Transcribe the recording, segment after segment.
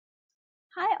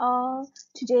Hi all!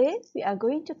 Today we are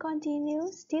going to continue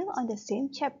still on the same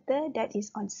chapter, that is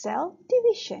on cell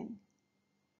division.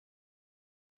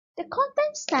 The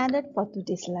content standard for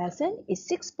today's lesson is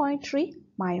 6.3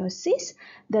 Meiosis.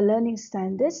 The learning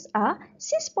standards are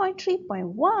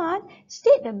 6.3.1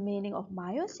 State the meaning of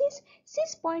meiosis,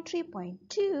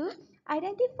 6.3.2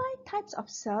 Identify types of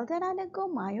cells that undergo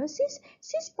meiosis,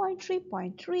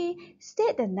 6.3.3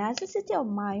 State the necessity of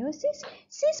meiosis,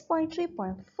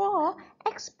 6.3.4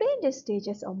 Explain the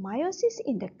stages of meiosis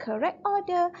in the correct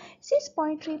order,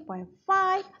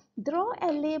 6.3.5 Draw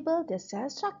and label the cell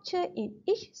structure in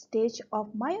each stage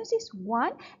of meiosis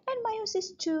 1 and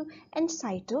meiosis 2 and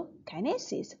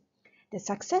cytokinesis. The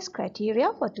success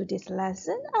criteria for today's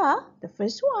lesson are: the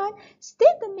first one,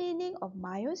 state the meaning of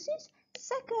meiosis;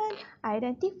 second,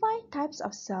 identify types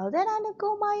of cells that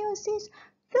undergo meiosis;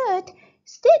 third,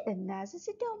 state the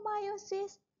necessity of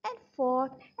meiosis; and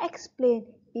fourth, explain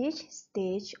each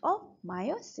stage of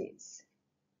meiosis.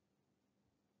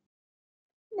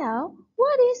 Now,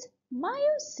 what is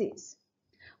meiosis?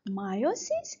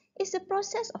 Meiosis is the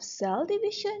process of cell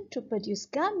division to produce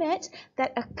gametes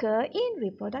that occur in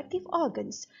reproductive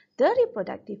organs. The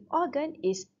reproductive organ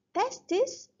is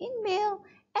testis in male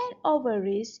and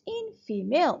ovaries in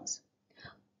females.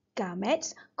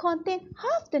 Gametes contain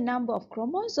half the number of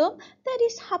chromosomes, that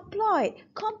is haploid,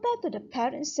 compared to the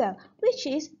parent cell, which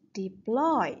is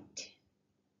diploid.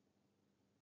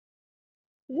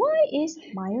 Why is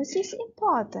meiosis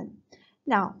important?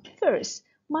 Now, first,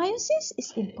 meiosis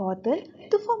is important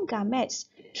to form gametes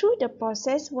through the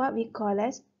process what we call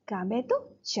as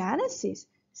gametogenesis.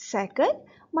 Second,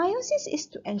 meiosis is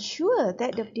to ensure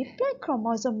that the diploid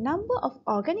chromosome number of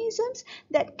organisms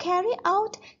that carry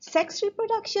out sex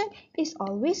reproduction is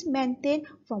always maintained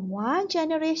from one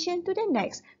generation to the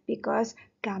next, because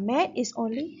gamete is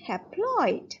only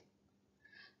haploid.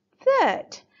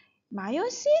 Third,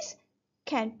 meiosis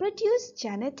can produce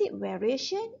genetic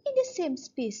variation in the same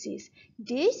species.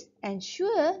 This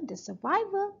ensures the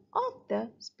survival of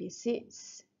the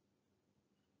species.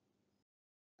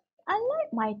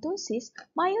 Unlike mitosis,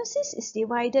 meiosis is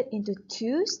divided into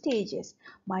two stages,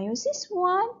 meiosis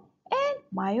 1 and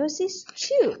meiosis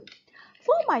 2.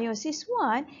 For meiosis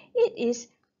 1, it is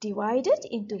divided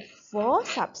into 4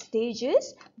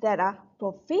 substages that are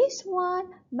Prophase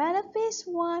 1, Metaphase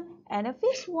 1,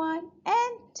 Anaphase 1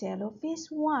 and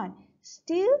Telophase 1.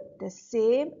 Still the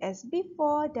same as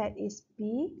before, that is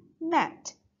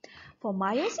P-MET. For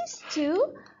meiosis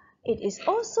 2, it is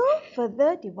also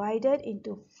further divided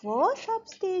into 4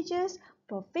 substages,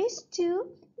 Prophase 2,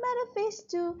 Metaphase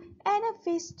 2,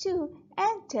 Anaphase 2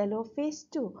 and Telophase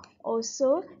 2,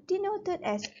 also denoted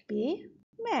as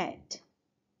P-MET.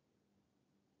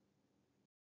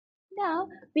 Now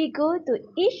we go to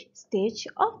each stage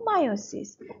of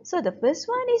meiosis. So the first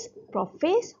one is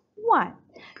Prophase 1.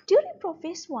 During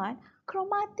Prophase 1,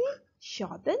 chromatin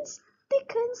shortens,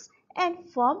 thickens and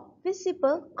forms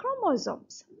visible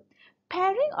chromosomes.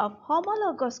 Pairing of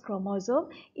homologous chromosome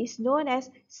is known as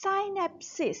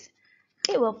synapsis.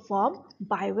 It will form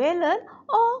bivalent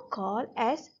or called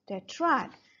as tetrad.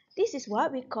 This is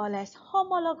what we call as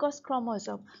homologous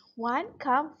chromosome. One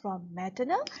comes from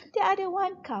maternal, the other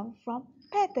one comes from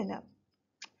paternal.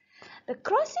 The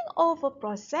crossing over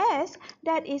process,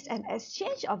 that is an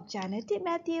exchange of genetic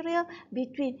material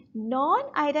between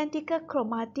non-identical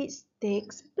chromatids,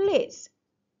 takes place.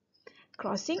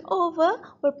 Crossing over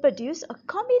will produce a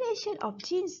combination of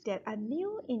genes that are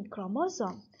new in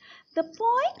chromosome. The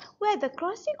point where the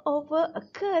crossing over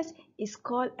occurs is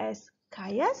called as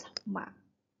chiasma.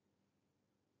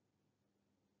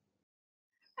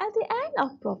 At the end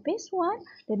of Prophase 1,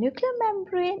 the nuclear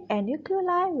membrane and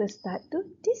nucleoli will start to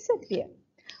disappear.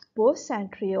 Both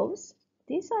centrioles,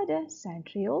 these are the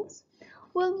centrioles,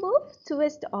 will move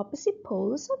towards the opposite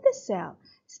poles of the cell.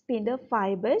 Spindle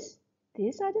fibers,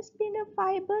 these are the spindle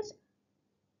fibers,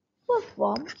 will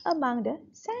form among the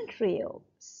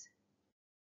centrioles.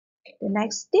 The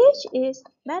next stage is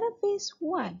Metaphase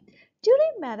 1.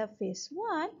 During Metaphase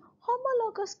 1,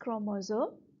 homologous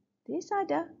chromosomes, these are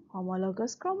the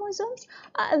homologous chromosomes,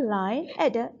 are aligned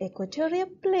at the equatorial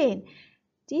plane.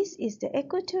 This is the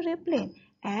equatorial plane,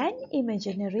 an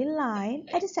imaginary line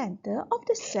at the center of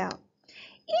the cell.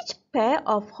 Each pair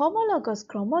of homologous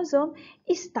chromosomes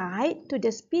is tied to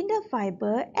the spindle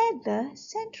fiber at the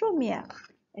centromere.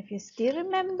 If you still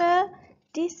remember,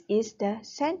 this is the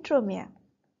centromere.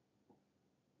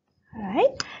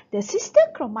 Right? The sister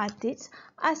chromatids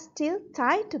are still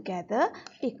tied together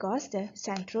because the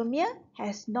centromere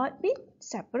has not been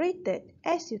separated,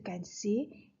 as you can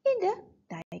see in the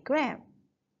diagram.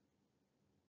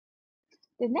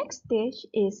 The next stage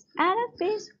is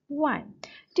Anaphase One.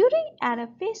 During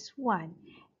Anaphase One,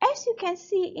 as you can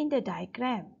see in the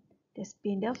diagram, the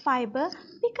spindle fiber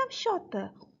becomes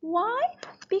shorter. Why?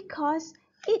 Because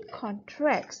it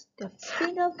contracts. The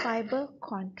spindle fiber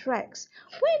contracts.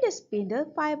 When the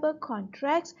spindle fiber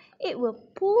contracts, it will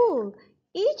pull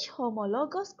each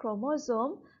homologous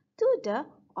chromosome to the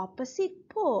opposite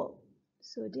pole.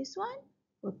 So this one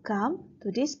will come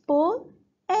to this pole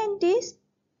and this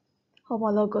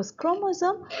homologous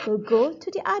chromosome will go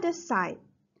to the other side.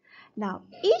 Now,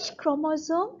 each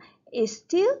chromosome is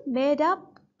still made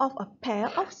up of a pair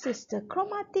of sister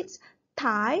chromatids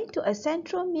tied to a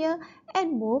centromere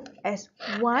and move as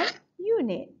one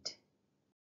unit.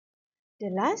 The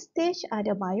last stage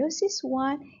under meiosis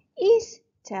 1 is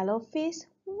telophase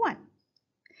 1.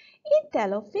 In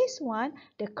telophase 1,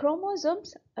 the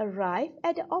chromosomes arrive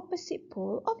at the opposite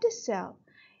pole of the cell.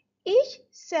 Each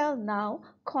cell now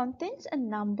contains a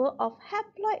number of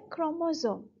haploid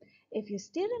chromosomes. If you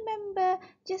still remember,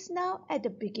 just now at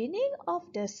the beginning of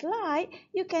the slide,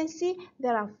 you can see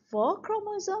there are 4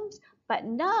 chromosomes, but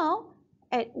now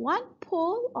at one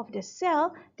pole of the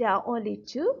cell, there are only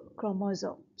 2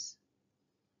 chromosomes.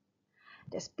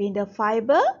 The spindle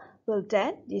fiber will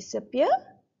then disappear.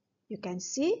 You can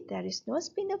see there is no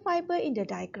spindle fiber in the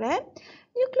diagram.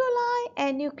 Nucleoli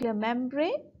and nuclear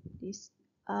membrane, these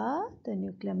are the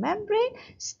nuclear membrane,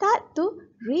 start to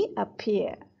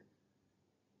reappear.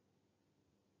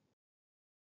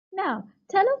 Now,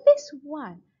 telophase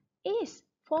 1 is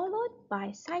followed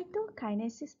by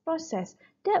cytokinesis process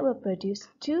that will produce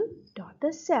 2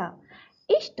 daughter cells.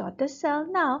 Each daughter cell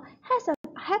now has a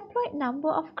haploid number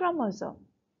of chromosomes.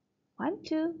 1,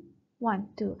 2, 1,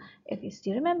 2. If you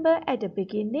still remember, at the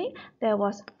beginning, there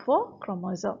was 4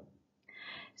 chromosomes.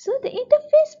 So the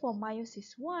interphase for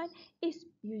meiosis 1 is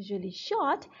usually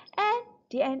short and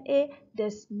DNA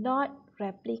does not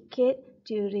replicate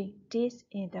during this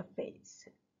interphase.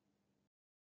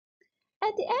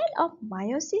 At the end of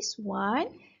meiosis 1,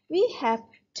 we have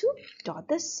 2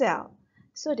 daughter cells.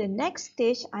 So the next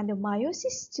stage under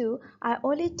meiosis 2, I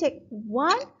only take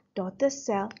 1 daughter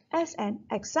cell as an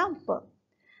example.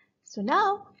 So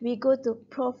now we go to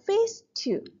prophase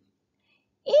 2.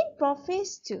 In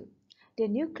prophase 2, the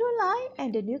nucleoli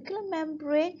and the nuclear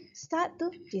membrane start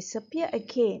to disappear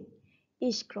again.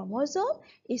 Each chromosome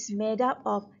is made up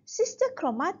of sister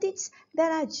chromatids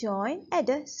that are joined at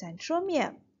the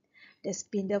centromere. The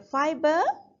spindle fiber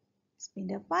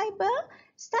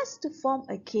starts to form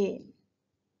again.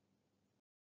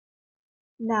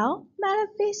 Now,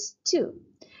 metaphase 2.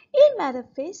 In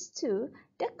metaphase 2,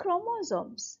 the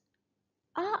chromosomes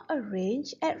are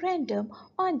arranged at random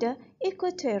on the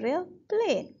equatorial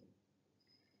plane.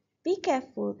 Be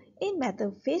careful, in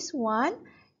metaphase 1,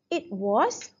 it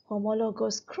was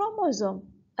homologous chromosome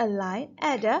aligned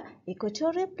at the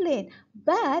equatorial plane,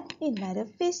 but in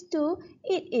metaphase 2,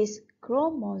 it is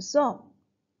chromosome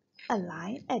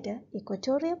aligned at the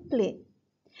equatorial plane.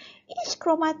 Each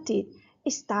chromatid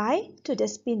is tied to the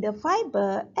spindle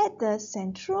fiber at the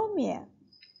centromere.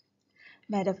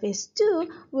 Metaphase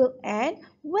 2 will end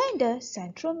when the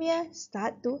centromere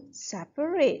start to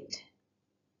separate.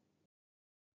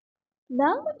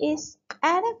 Now is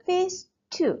Anaphase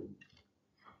 2.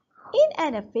 In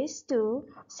Anaphase 2,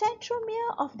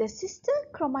 centromere of the sister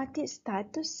chromatid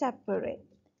start to separate.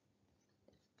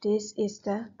 This is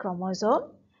the chromosome.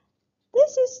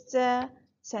 This is the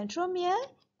centromere,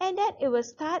 and then it will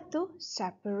start to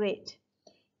separate.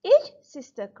 Each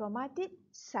sister chromatid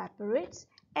separates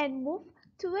and moves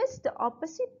towards the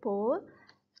opposite pole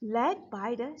led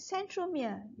by the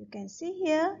centromere. You can see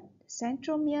here, the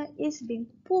centromere is being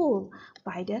pulled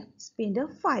by the spindle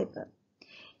fiber.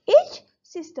 Each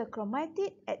sister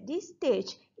chromatid at this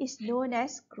stage is known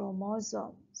as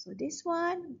chromosome. So this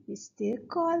one, we still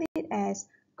call it as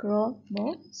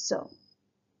chromosome.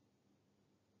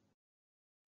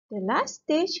 The last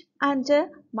stage under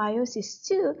meiosis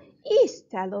 2 is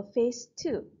telophase 2.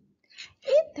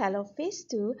 In telophase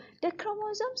 2, the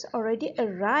chromosomes already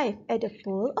arrive at the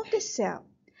pole of the cell.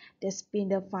 The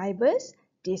spindle fibers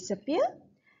disappear,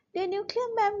 the nuclear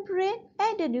membrane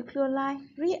and the nucleoli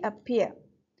reappear.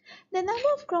 The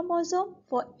number of chromosomes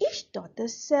for each daughter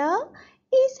cell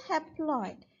is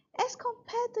haploid as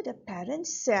compared to the parent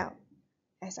cell.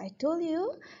 As I told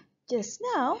you just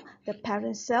now, the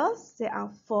parent cells, there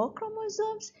are 4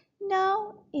 chromosomes.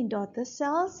 Now, in daughter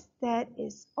cells, there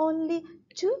is only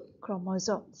 2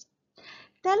 chromosomes.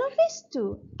 Telophase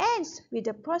 2 ends with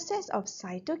the process of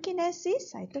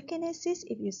cytokinesis. Cytokinesis,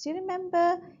 if you still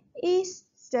remember, is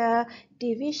the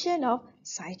division of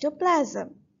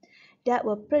cytoplasm. that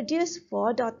will produce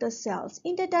 4 daughter cells.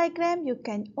 In the diagram, you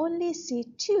can only see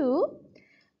 2.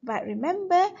 But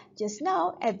remember, just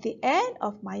now at the end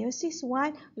of meiosis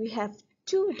 1, we have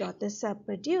 2 daughter cells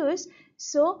produced.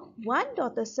 So, one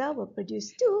daughter cell will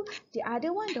produce 2, the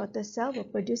other one daughter cell will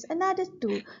produce another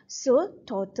 2. So,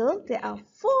 total there are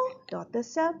 4 daughter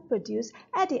cells produced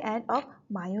at the end of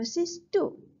meiosis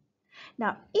 2.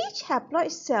 Now, each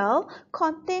haploid cell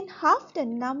contains half the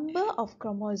number of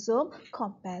chromosomes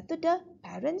compared to the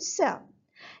parent cell.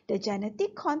 The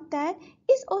genetic content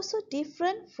is also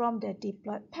different from the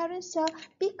diploid parent cell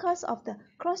because of the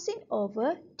crossing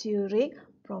over during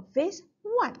prophase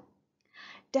 1.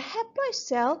 The haploid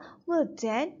cell will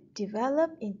then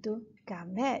develop into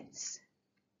gametes.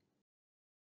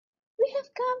 We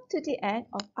have come to the end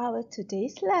of our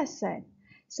today's lesson.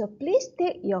 So please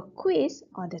take your quiz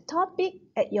on the topic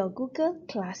at your Google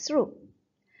Classroom.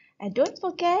 And don't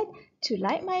forget to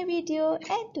like my video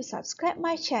and to subscribe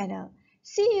my channel.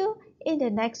 See you in the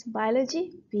next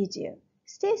biology video.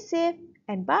 Stay safe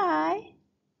and bye.